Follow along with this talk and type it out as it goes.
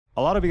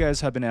A lot of you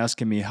guys have been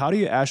asking me, how do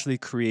you actually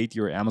create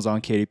your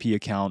Amazon KDP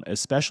account,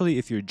 especially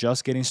if you're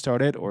just getting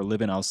started or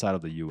living outside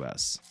of the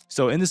US?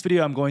 So in this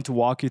video, I'm going to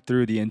walk you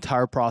through the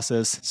entire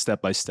process step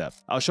by step.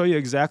 I'll show you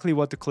exactly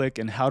what to click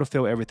and how to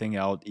fill everything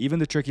out, even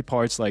the tricky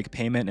parts like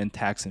payment and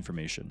tax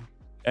information.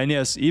 And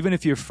yes, even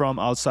if you're from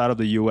outside of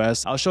the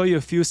US, I'll show you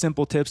a few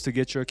simple tips to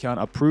get your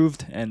account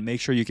approved and make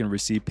sure you can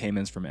receive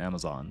payments from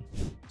Amazon.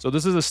 So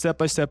this is a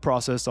step-by-step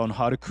process on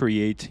how to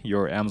create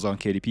your Amazon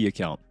KDP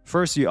account.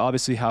 First, you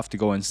obviously have to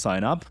go and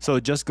sign up. So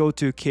just go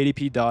to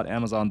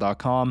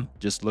kdp.amazon.com,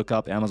 just look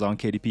up Amazon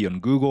KDP on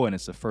Google, and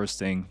it's the first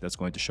thing that's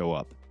going to show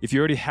up. If you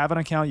already have an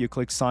account, you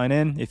click sign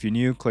in. If you're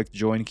new, click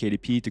join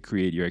KDP to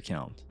create your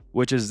account,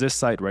 which is this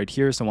site right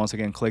here. So once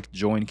again, click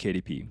join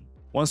KDP.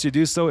 Once you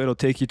do so, it'll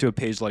take you to a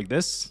page like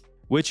this,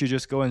 which you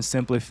just go and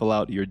simply fill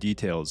out your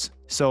details.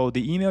 So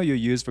the email you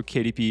use for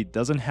KDP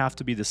doesn't have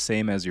to be the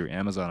same as your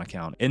Amazon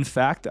account. In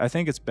fact, I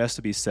think it's best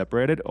to be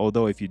separated,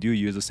 although if you do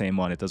use the same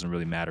one, it doesn't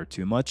really matter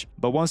too much.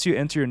 But once you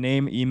enter your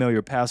name, email,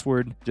 your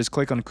password, just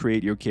click on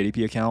create your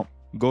KDP account.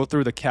 Go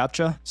through the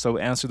CAPTCHA, so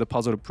answer the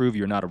puzzle to prove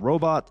you're not a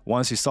robot.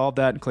 Once you solve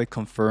that, click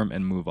confirm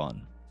and move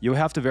on. You'll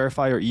have to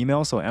verify your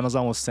email, so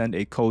Amazon will send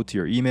a code to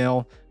your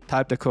email.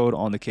 Type the code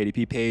on the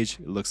KDP page,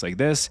 it looks like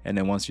this, and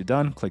then once you're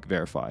done, click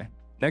verify.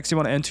 Next, you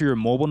want to enter your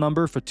mobile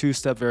number for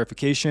two-step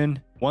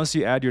verification. Once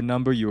you add your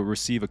number, you will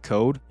receive a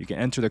code. You can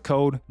enter the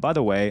code. By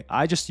the way,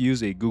 I just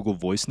use a Google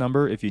Voice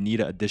number if you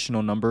need an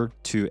additional number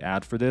to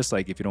add for this,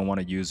 like if you don't want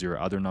to use your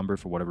other number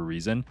for whatever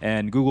reason.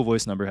 And Google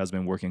Voice number has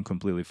been working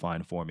completely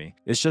fine for me.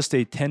 It's just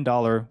a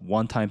 $10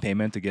 one-time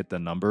payment to get the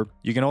number.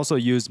 You can also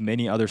use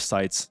many other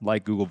sites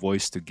like Google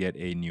Voice to get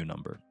a new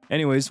number.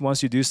 Anyways,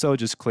 once you do so,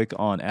 just click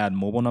on add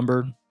mobile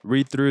number.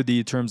 Read through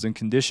the terms and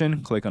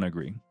condition, click on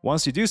agree.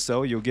 Once you do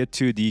so, you'll get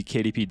to the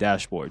KDP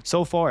dashboard.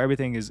 So far,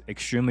 everything is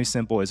extremely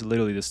simple. It's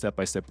literally the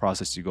step-by-step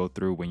process you go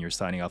through when you're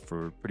signing up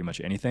for pretty much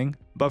anything.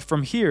 But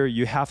from here,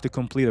 you have to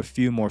complete a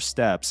few more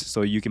steps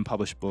so you can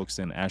publish books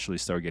and actually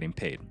start getting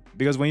paid.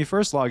 Because when you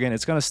first log in,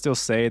 it's going to still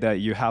say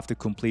that you have to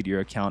complete your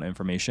account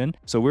information.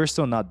 So we're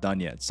still not done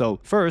yet. So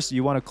first,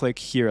 you want to click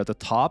here at the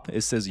top.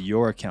 It says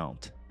your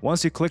account.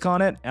 Once you click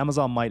on it,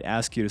 Amazon might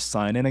ask you to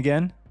sign in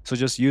again. So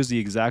just use the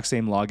exact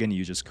same login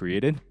you just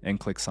created and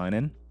click sign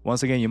in.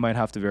 Once again, you might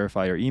have to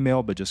verify your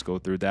email, but just go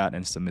through that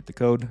and submit the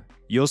code.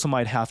 You also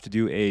might have to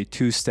do a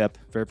two-step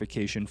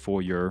verification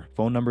for your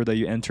phone number that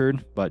you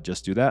entered, but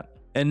just do that.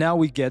 And now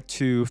we get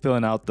to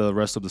filling out the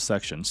rest of the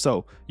section.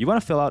 So you want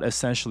to fill out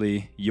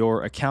essentially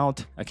your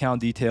account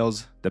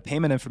details, the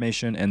payment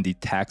information, and the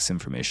tax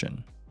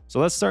information. So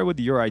let's start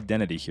with your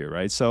identity here,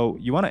 right? So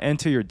you want to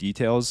enter your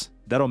details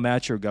that'll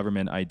match your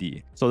government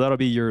ID. So that'll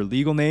be your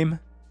legal name,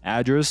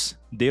 address,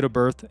 date of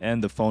birth,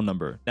 and the phone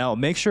number. Now,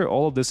 make sure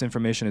all of this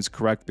information is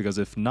correct, because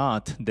if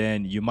not,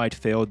 then you might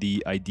fail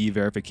the ID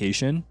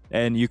verification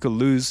and you could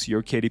lose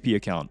your KDP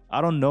account.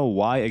 I don't know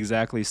why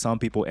exactly some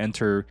people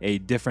enter a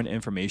different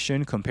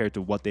information compared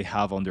to what they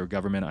have on their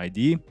government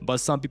ID, but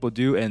some people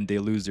do and they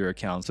lose their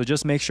account. So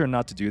just make sure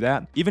not to do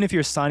that. Even if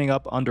you're signing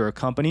up under a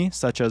company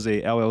such as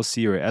a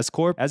LLC or S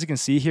Corp, as you can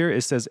see here,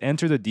 it says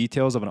enter the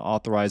details of an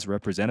authorized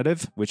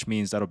representative, which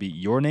means that'll be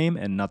your name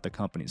and not the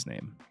company's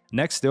name.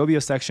 Next, there'll be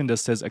a section that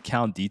says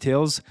account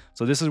details.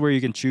 So this is where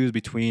you can choose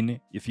between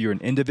if you're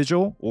an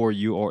individual or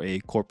you are a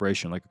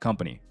corporation, like a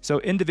company. So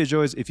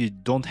individual is if you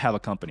don't have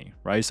a company,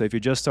 right? So if you're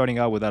just starting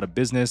out without a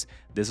business,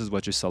 this is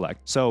what you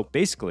select. So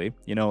basically,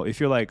 if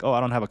you're like, oh, I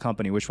don't have a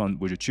company, which one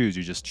would you choose?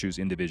 You just choose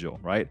individual,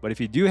 right? But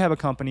if you do have a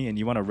company and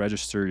you want to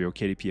register your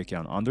KDP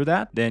account under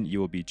that, then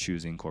you will be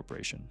choosing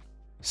corporation.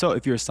 So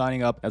if you're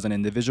signing up as an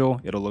individual,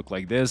 it'll look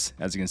like this.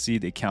 As you can see,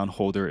 the account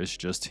holder is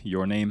just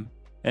your name.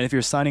 And if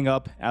you're signing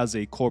up as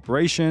a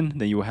corporation,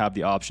 then you will have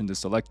the option to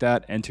select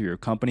that, enter your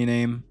company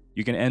name.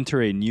 You can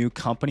enter a new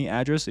company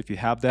address if you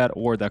have that,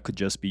 or that could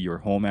just be your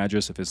home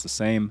address if it's the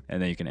same,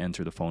 and then you can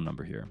enter the phone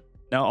number here.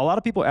 Now, a lot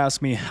of people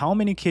ask me, how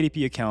many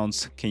KDP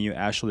accounts can you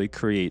actually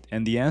create?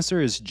 And the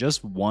answer is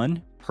just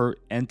one per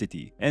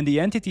entity. And the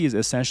entity is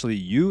essentially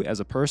you as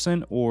a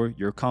person or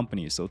your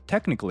company. So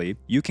technically,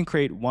 you can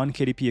create one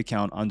KDP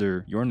account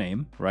under your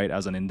name, right,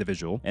 as an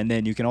individual. And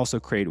then you can also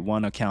create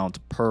one account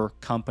per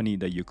company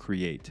that you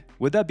create.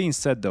 With that being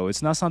said, though,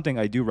 it's not something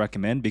I do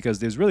recommend, because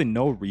there's really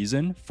no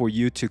reason for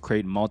you to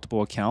create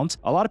multiple accounts.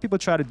 A lot of people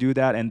try to do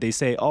that and they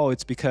say, oh,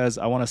 it's because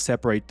I want to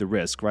separate the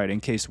risk, right?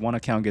 In case one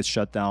account gets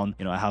shut down,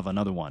 I have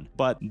another one.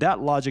 But that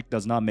logic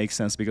does not make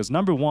sense, because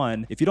number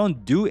one, if you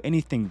don't do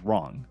anything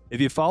wrong, if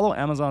you follow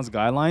Amazon's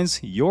guidelines,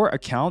 your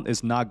account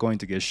is not going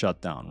to get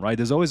shut down, right?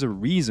 There's always a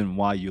reason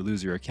why you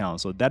lose your account.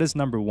 So that is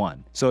number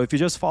one. So if you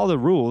just follow the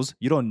rules,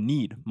 you don't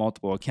need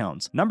multiple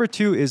accounts. Number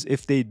two is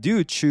if they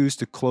do choose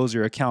to close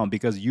your account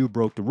because you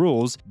broke the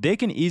rules, they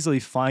can easily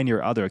find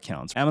your other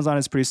accounts. Amazon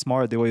is pretty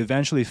smart. They will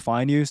eventually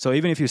find you. So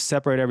even if you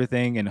separate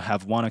everything and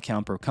have one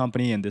account per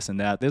company and this and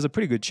that, there's a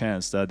pretty good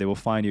chance that they will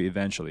find you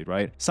eventually,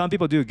 right? Some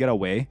people do get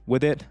away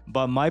with it,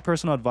 but my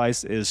personal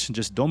advice is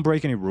just don't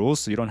break any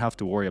rules so you don't have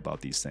to worry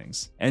about these things.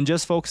 And just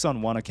just focus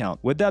on one account.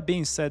 With that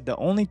being said, the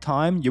only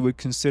time you would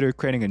consider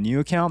creating a new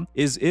account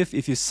is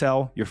if you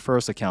sell your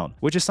first account,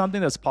 which is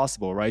something that's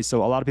possible, right?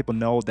 So a lot of people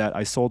know that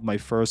I sold my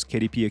first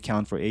KDP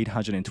account for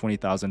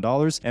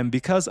 $820,000. And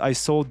because I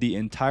sold the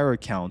entire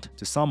account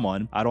to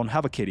someone, I don't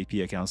have a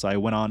KDP account. So I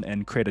went on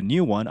and created a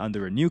new one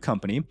under a new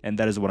company, and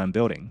that is what I'm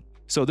building.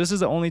 So this is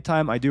the only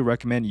time I do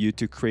recommend you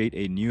to create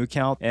a new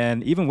account.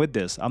 And even with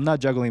this, I'm not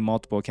juggling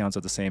multiple accounts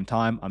at the same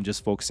time. I'm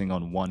just focusing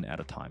on one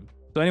at a time.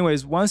 So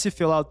anyways, once you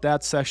fill out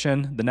that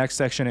section, the next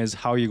section is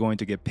how you're going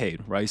to get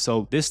paid, right?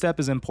 So this step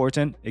is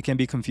important. It can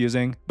be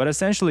confusing, but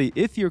essentially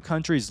if your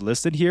country is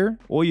listed here,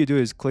 all you do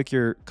is click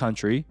your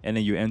country and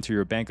then you enter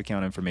your bank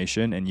account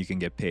information and you can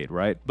get paid,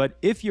 right? But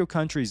if your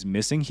country is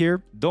missing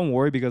here, don't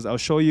worry because I'll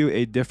show you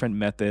a different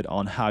method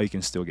on how you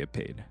can still get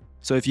paid.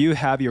 So if you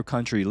have your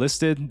country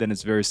listed, then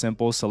it's very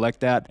simple.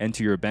 Select that,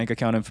 enter your bank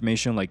account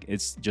information, like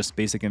it's just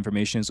basic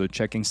information. So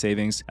checking,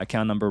 savings,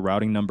 account number,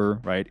 routing number,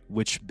 right?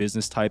 Which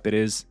business type it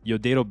is, your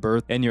date of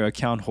birth, and your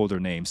account holder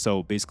name.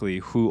 So basically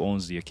who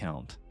owns the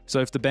account. So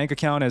if the bank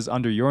account is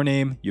under your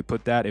name, you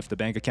put that. If the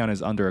bank account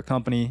is under a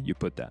company, you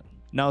put that.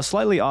 Now,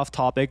 slightly off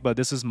topic, but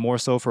this is more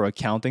so for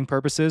accounting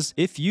purposes.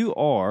 If you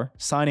are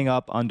signing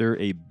up under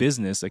a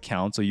business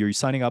account, so you're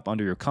signing up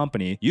under your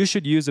company, you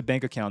should use a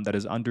bank account that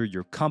is under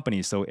your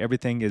company so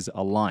everything is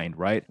aligned,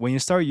 right? When you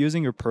start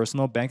using your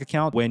personal bank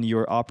account when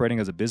you're operating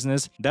as a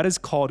business, that is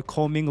called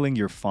commingling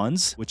your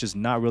funds, which is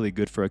not really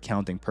good for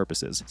accounting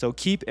purposes. So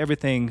keep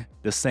everything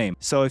the same.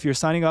 So if you're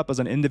signing up as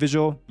an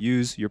individual,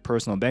 use your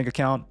personal bank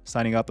account.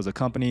 Signing up as a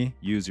company,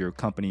 use your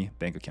company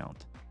bank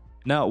account.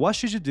 Now, what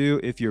should you do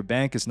if your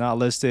bank is not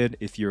listed,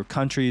 if your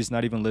country is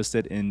not even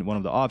listed in one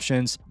of the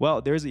options?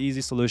 Well, there's an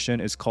easy solution.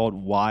 It's called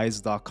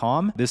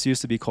wise.com. This used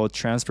to be called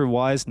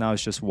TransferWise. Now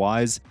it's just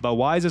Wise. But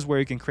Wise is where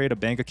you can create a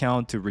bank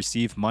account to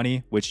receive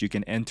money, which you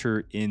can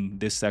enter in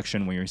this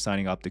section when you're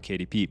signing up to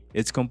KDP.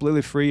 It's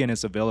completely free and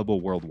it's available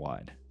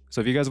worldwide.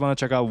 So if you guys want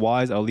to check out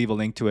Wise, I'll leave a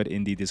link to it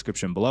in the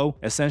description below.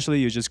 Essentially,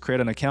 you just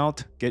create an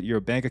account, get your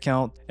bank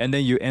account, and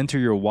then you enter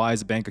your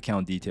Wise bank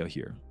account detail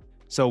here.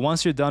 So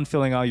once you're done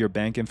filling out your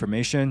bank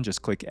information,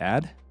 just click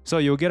add. So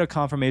you'll get a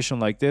confirmation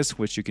like this,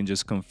 which you can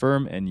just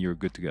confirm and you're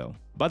good to go.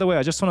 By the way,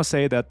 I just want to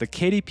say that the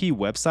KDP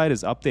website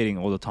is updating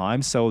all the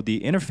time. So the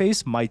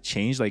interface might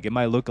change, like it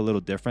might look a little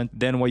different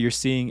than what you're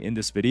seeing in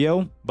this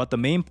video, but the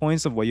main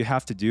points of what you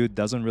have to do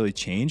doesn't really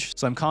change.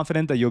 So I'm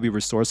confident that you'll be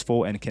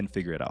resourceful and can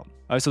figure it out.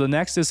 All right, so the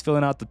next is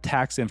filling out the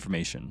tax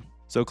information.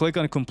 So click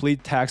on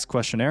complete tax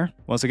questionnaire.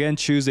 Once again,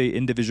 choose a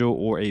individual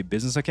or a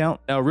business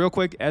account. Now, real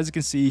quick, as you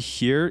can see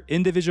here,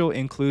 individual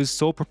includes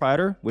sole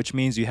proprietor, which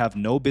means you have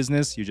no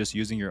business, you're just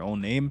using your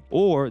own name,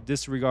 or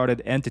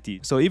disregarded entity.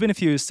 So even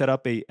if you set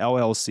up a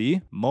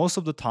LLC, most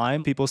of the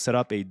time people set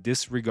up a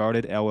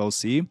disregarded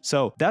LLC.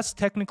 So that's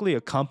technically a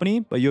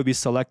company, but you'll be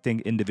selecting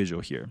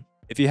individual here.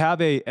 If you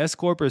have a S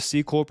Corp or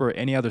C Corp or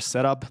any other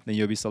setup, then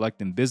you'll be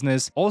selecting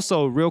business.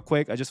 Also, real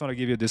quick, I just want to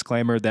give you a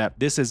disclaimer that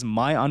this is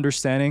my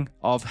understanding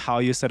of how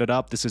you set it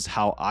up. This is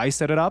how I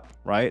set it up,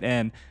 right?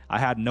 And I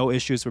had no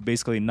issues for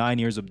basically 9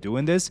 years of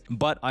doing this,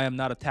 but I am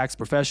not a tax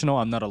professional.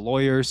 I'm not a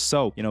lawyer.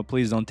 So,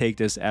 please don't take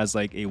this as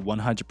like a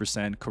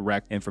 100%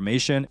 correct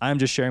information. I'm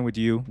just sharing with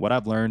you what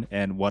I've learned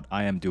and what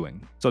I am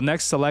doing. So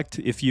next, select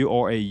if you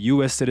are a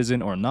US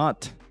citizen or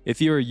not. If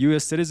you're a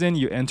US citizen,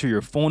 you enter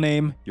your full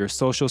name, your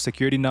social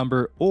security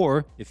number,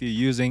 or if you're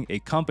using a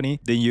company,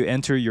 then you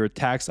enter your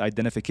tax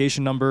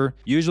identification number.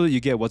 Usually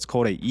you get what's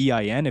called a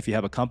EIN if you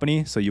have a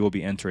company, so you will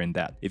be entering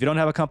that. If you don't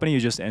have a company,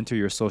 you just enter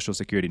your social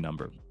security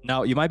number.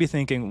 Now, you might be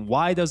thinking,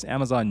 why does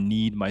Amazon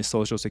need my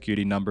social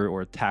security number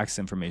or tax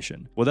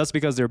information? Well, that's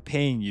because they're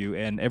paying you,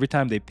 and every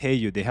time they pay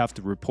you, they have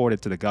to report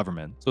it to the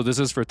government. So this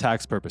is for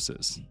tax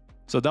purposes.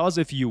 So that was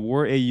if you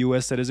were a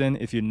US citizen.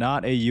 If you're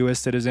not a US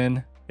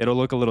citizen, it'll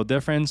look a little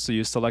different. So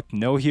you select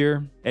no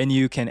here, and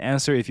you can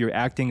answer if you're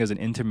acting as an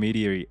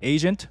intermediary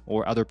agent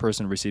or other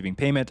person receiving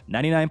payment.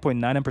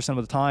 99.99%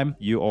 of the time,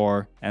 you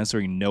are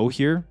answering no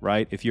here,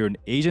 right? If you're an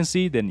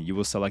agency, then you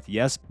will select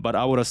yes, but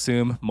I would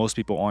assume most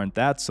people aren't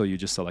that, so you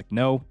just select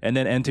no, and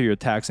then enter your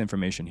tax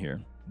information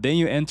here. Then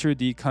you enter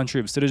the country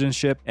of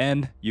citizenship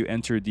and you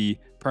enter the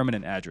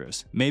permanent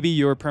address. Maybe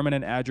your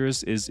permanent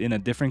address is in a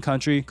different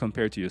country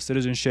compared to your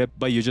citizenship,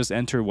 but you just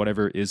enter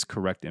whatever is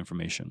correct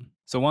information.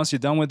 So once you're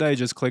done with that, you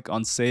just click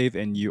on save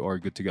and you are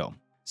good to go.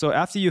 So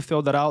after you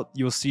fill that out,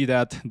 you'll see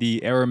that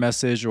the error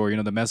message or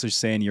the message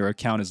saying your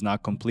account is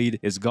not complete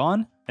is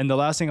gone. And the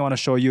last thing I want to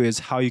show you is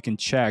how you can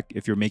check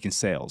if you're making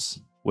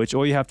sales, which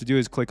all you have to do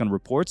is click on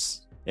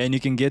reports. And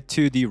you can get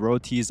to the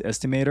royalties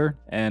estimator,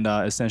 and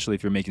essentially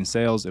if you're making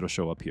sales, it'll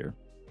show up here.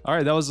 All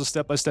right, that was a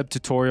step-by-step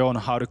tutorial on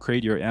how to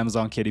create your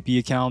Amazon KDP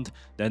account.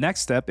 The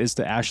next step is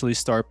to actually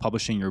start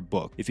publishing your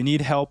book. If you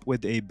need help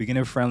with a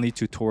beginner-friendly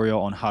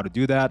tutorial on how to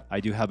do that, I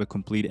do have a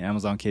complete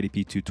Amazon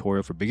KDP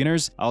tutorial for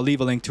beginners. I'll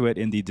leave a link to it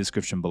in the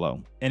description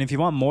below. And if you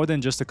want more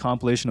than just a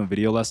compilation of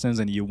video lessons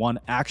and you want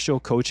actual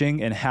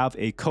coaching and have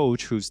a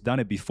coach who's done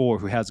it before,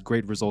 who has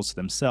great results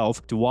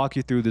themselves, to walk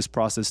you through this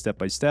process step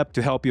by step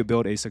to help you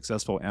build a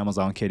successful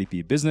Amazon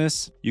KDP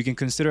business, you can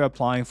consider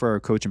applying for our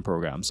coaching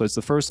program. So it's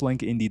the first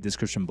link in the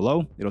description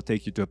below. It'll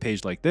take you to a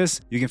page like this.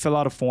 You can fill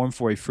out a form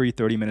for a free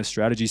 30-minute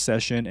strategy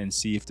session and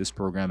see if this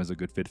program is a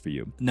good fit for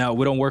you. Now,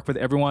 we don't work with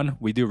everyone.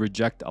 We do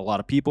reject a lot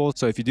of people.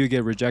 So if you do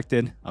get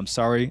rejected, I'm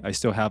sorry. I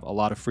still have a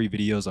lot of free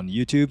videos on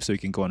YouTube, so you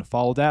can go and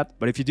follow that.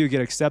 But if you do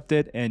get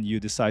accepted and you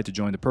decide to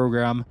join the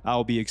program,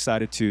 I'll be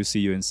excited to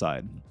see you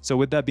inside. So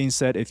with that being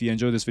said, if you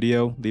enjoyed this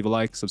video, leave a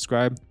like,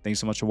 subscribe.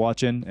 Thanks so much for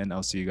watching, and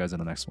I'll see you guys in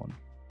the next one.